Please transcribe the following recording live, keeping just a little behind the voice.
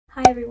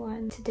Hi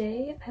everyone,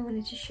 today I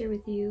wanted to share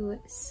with you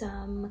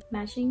some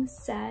matching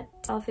set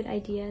outfit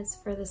ideas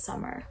for the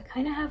summer. I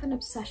kind of have an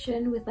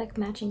obsession with like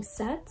matching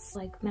sets,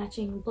 like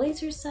matching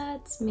blazer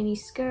sets, mini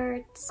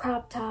skirts,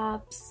 crop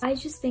tops. I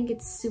just think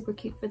it's super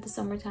cute for the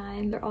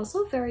summertime. They're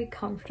also very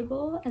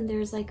comfortable and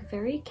there's like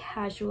very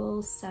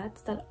casual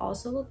sets that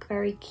also look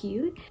very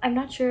cute. I'm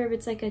not sure if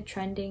it's like a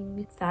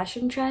trending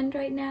fashion trend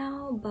right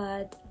now,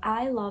 but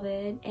I love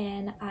it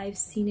and I've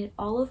seen it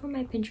all over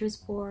my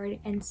Pinterest board,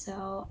 and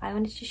so I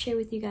wanted to share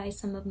with you guys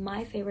some of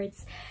my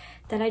favorites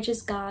that I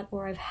just got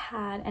or I've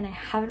had and I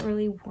haven't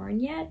really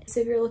worn yet. So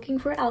if you're looking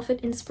for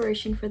outfit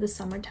inspiration for the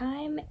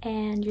summertime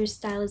and your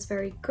style is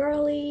very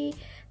girly,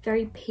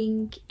 very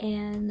pink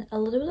and a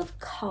little bit of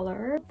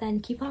color, then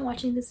keep on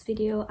watching this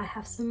video. I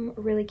have some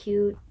really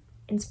cute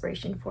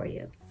inspiration for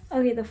you.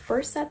 Okay, the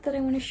first set that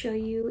I want to show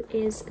you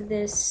is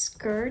this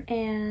skirt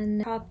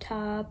and crop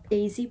top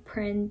daisy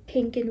print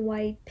pink and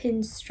white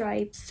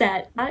pinstripe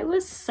set. That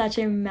was such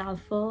a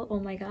mouthful. Oh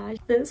my gosh,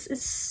 this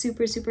is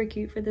super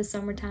cute for the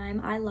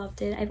summertime. I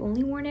loved it. I've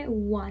only worn it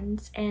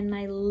once and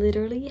I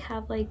literally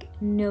have like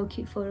no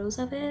cute photos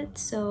of it,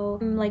 so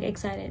I'm like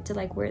excited to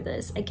like wear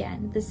this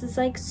again. This is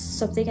like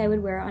something I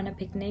would wear on a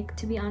picnic,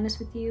 to be honest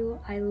with you.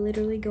 I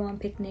literally go on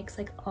picnics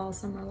like all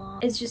summer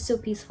long. It's just so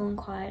peaceful and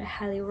quiet. I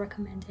highly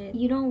recommend it.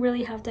 You don't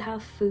really have to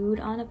have food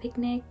on a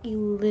picnic. You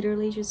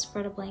literally just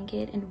spread a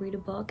blanket and read a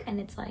book and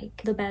it's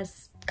like the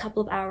best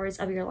couple of hours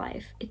of your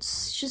life.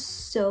 It's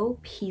just so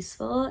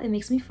peaceful. It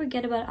makes me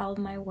forget about all of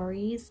my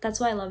worries. That's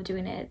why I love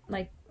doing it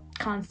like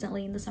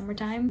constantly in the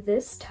summertime.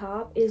 This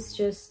top is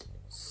just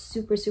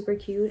super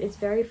cute. It's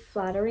very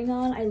flattering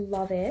on. I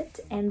love it.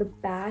 And the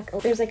back,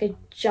 there's like a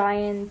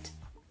giant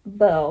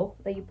bow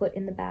that you put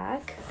in the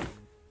back.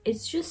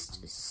 It's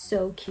just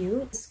so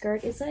cute. The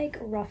skirt is like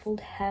ruffled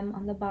hem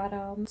on the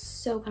bottom,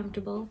 so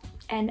comfortable,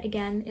 and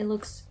again it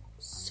looks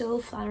so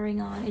flattering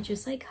on. It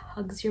just like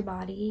hugs your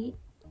body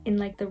in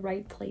like the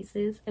right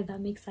places, if that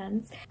makes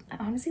sense. I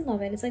honestly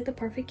love it. It's like the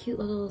perfect cute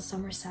little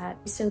summer set.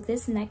 So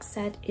this next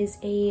set is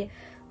a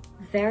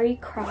very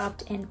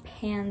cropped and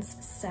pants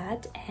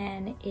set,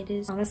 and it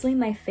is honestly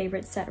my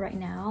favorite set right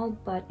now,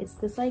 but it's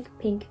this like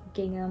pink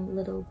gingham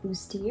little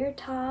bustier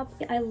top.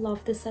 I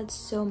love this set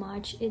so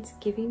much. It's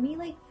giving me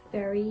like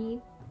very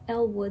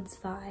Elle Woods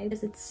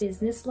vibes. It's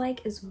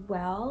business-like as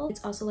well.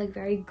 It's also like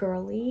very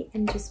girly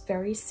and just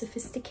very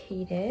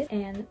sophisticated,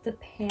 and the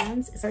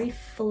pants is very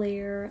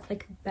flare,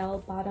 like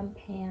bell-bottom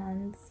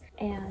pants,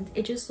 and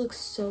it just looks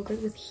so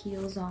good with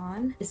heels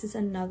on. This is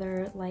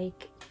another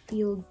like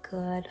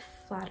feel-good,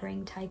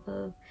 flattering type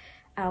of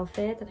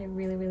outfit that I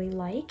really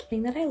like. The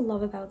thing that I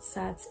love about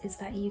sets is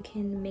that you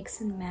can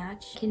mix and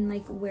match. You can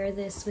like wear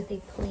this with a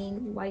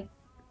plain white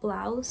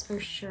blouse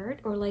or shirt,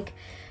 or like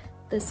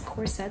this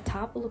corset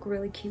top will look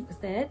really cute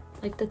with it.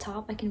 Like the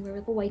top I can wear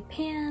with the white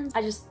pants.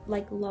 I just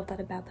like love that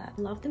about that.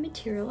 I love the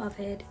material of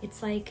it.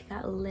 It's like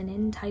that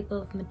linen type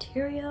of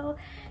material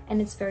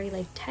and it's very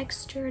like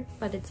textured,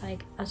 but it's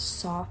like a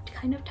soft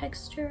kind of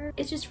texture.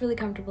 It's just really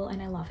comfortable and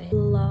I love it.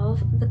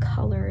 Love the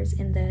colors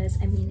in this.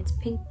 I mean, it's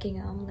pink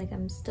gingham, like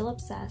I'm still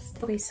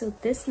obsessed. Okay, so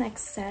this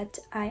next set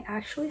I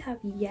actually have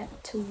yet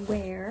to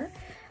wear.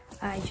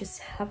 I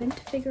just haven't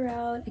figured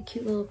out a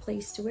cute little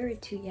place to wear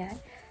it to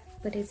yet.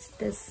 But it's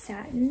this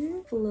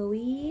satin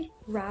flowy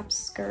wrap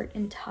skirt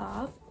and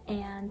top,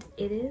 and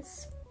it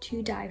is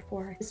to die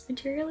for. This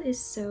material is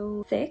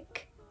so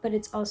thick, but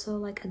it's also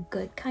like a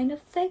good kind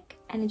of thick,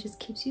 and it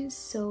just keeps you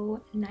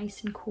so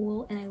nice and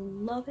cool, and I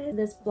love it.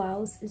 This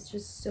blouse is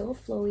just so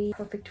flowy,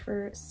 perfect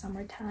for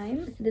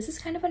summertime. This is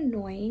kind of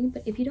annoying,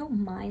 but if you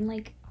don't mind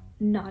like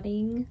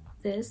knotting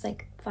this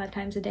like 5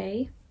 times a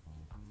day,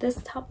 this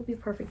top will be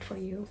perfect for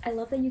you. I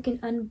love that you can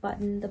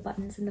unbutton the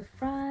buttons in the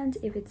front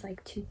if it's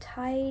like too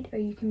tight, or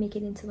you can make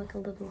it into like a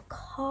little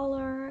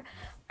collar.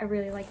 I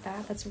really like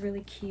that. That's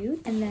really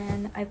cute. And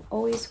then I've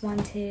always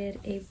wanted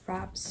a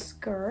wrap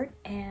skirt,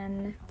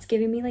 and it's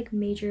giving me like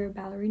major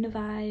ballerina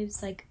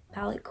vibes, like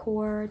ballet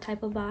core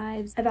type of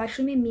vibes. I've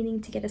actually been meaning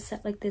to get a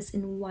set like this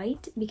in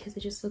white because it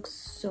just looks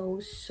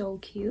so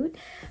cute,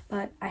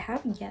 but I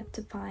have yet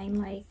to find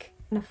like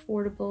an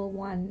affordable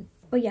one.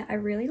 But yeah, I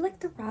really like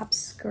the wrap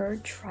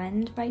skirt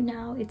trend right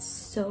now. It's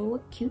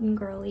so cute and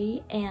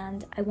girly,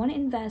 and I want to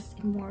invest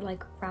in more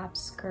like wrap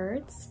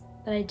skirts,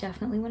 but I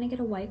definitely want to get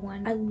a white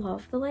one. I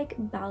love the like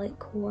ballet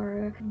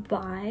core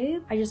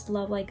vibe. I just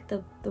love like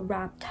the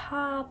wrap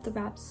top, the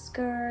wrap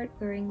skirt,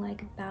 wearing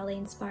like ballet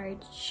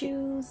inspired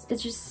shoes.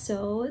 It's just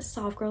so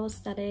soft girl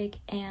aesthetic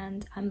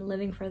and I'm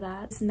living for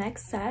that. This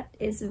next set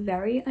is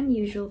very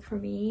unusual for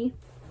me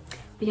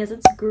because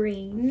it's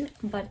green,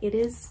 but it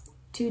is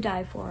to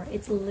die for.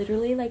 It's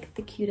literally like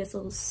the cutest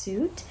little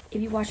suit. If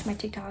you watch my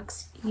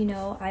TikToks, you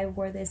know I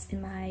wore this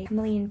in my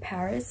Emily in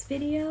Paris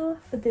video,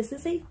 but this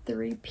is a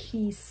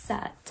 3-piece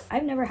set.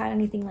 I've never had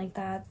anything like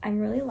that. I'm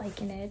really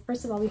liking it.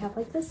 First of all, we have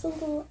like this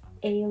little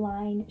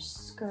A-line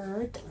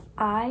skirt.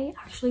 I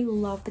actually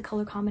love the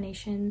color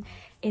combination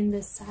in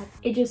this set.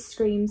 It just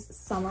screams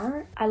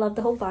summer. I love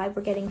the whole vibe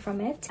we're getting from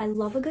it. I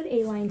love a good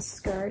A-line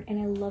skirt, and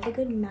I love a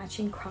good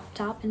matching crop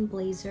top and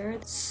blazer.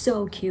 It's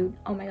so cute.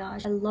 Oh my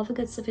gosh. I love a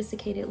good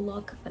sophisticated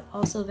look, but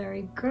also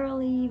very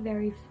girly,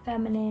 very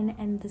feminine,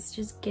 and this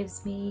just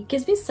gives me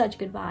such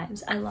good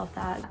vibes. I love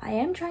that. I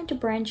am trying to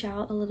branch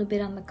out a little bit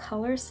on the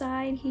color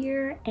side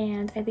here,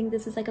 and I think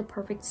this is like a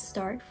perfect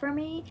start for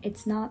me.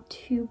 It's not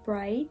too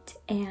bright,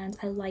 and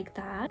I like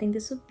that. I think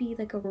this would be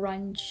like a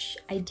brunch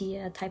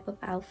idea type of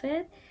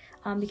outfit,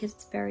 because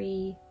it's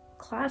very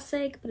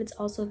classic, but it's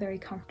also very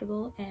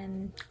comfortable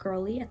and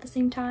girly at the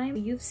same time.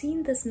 You've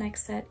seen this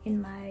next set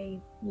in my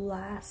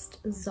last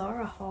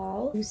Zara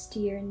haul,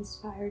 bustier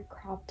inspired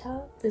crop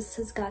top. This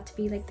has got to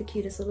be like the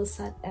cutest little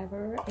set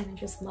ever, and I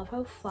just love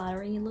how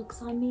flattering it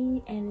looks on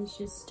me, and it's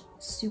just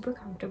super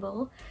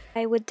comfortable.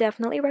 I would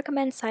definitely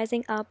recommend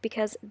sizing up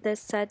because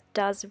this set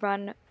does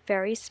run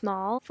very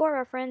small. For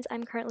reference,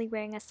 I'm currently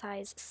wearing a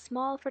size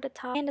small for the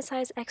top and a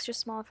size extra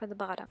small for the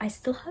bottom. I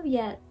still have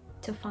yet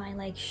to find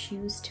like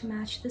shoes to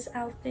match this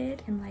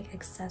outfit and like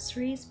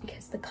accessories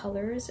because the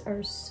colors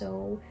are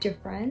so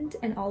different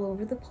and all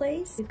over the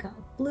place. We've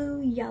got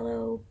blue,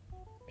 yellow,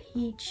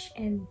 peach,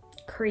 and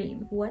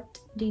cream. What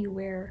do you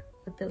wear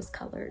with those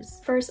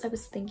colors? First, I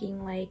was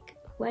thinking like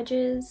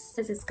wedges,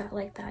 because it's got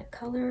like that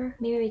color.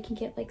 Maybe we can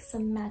get like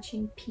some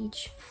matching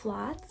peach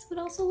flats would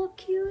also look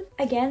cute.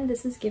 Again,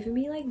 this is giving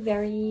me like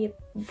very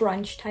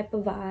brunch type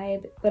of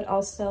vibe, but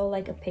also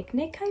like a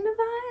picnic kind of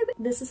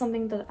vibe. This is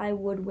something that I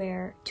would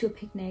wear to a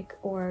picnic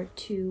or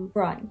to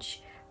brunch,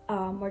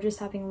 or just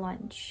having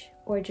lunch,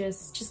 or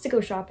just to go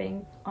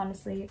shopping.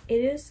 Honestly, it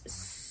is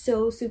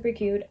so super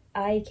cute.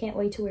 I can't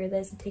wait to wear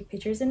this and take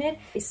pictures in it.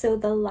 So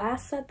the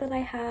last set that I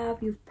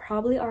have, you've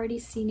probably already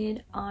seen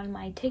it on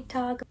my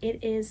TikTok.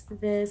 It is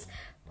this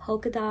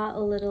polka dot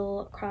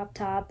little crop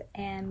top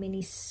and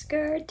mini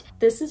skirt.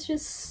 This is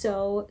just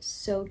so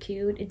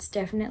cute. It's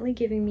definitely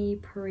giving me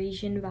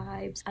Parisian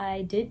vibes.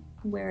 I did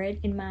wear it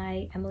in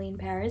my Emily in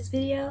Paris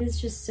video. It's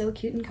just so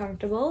cute and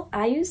comfortable.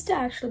 I used to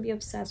actually be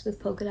obsessed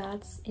with polka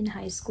dots in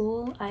high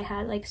school. I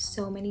had like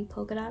so many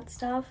polka dot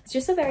stuff. It's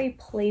just a very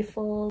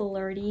playful,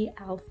 flirty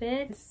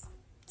outfit. It's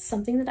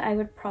something that I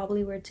would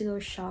probably wear to go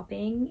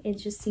shopping. It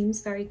just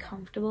seems very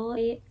comfortable.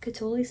 I could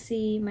totally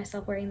see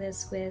myself wearing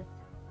this with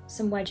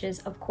some wedges,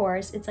 of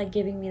course. It's like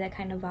giving me that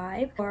kind of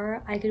vibe.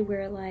 Or I could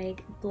wear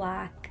like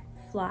black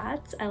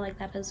flats. I like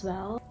that as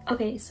well.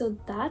 Okay, so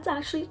that's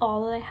actually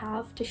all that I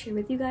have to share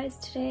with you guys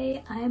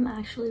today. I am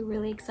actually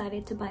really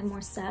excited to buy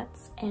more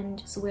sets and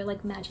just wear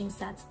like matching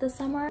sets this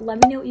summer.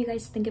 Let me know what you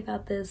guys think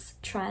about this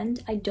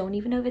trend. I don't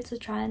even know if it's a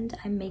trend.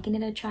 I'm making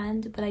it a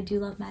trend, but I do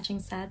love matching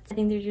sets. I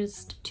think they're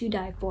just to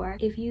die for.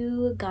 If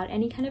you got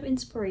any kind of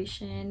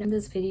inspiration in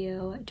this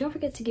video, don't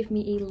forget to give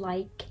me a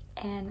like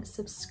and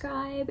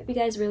subscribe if you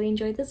guys really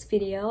enjoyed this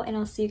video, and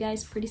I'll see you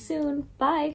guys pretty soon. Bye!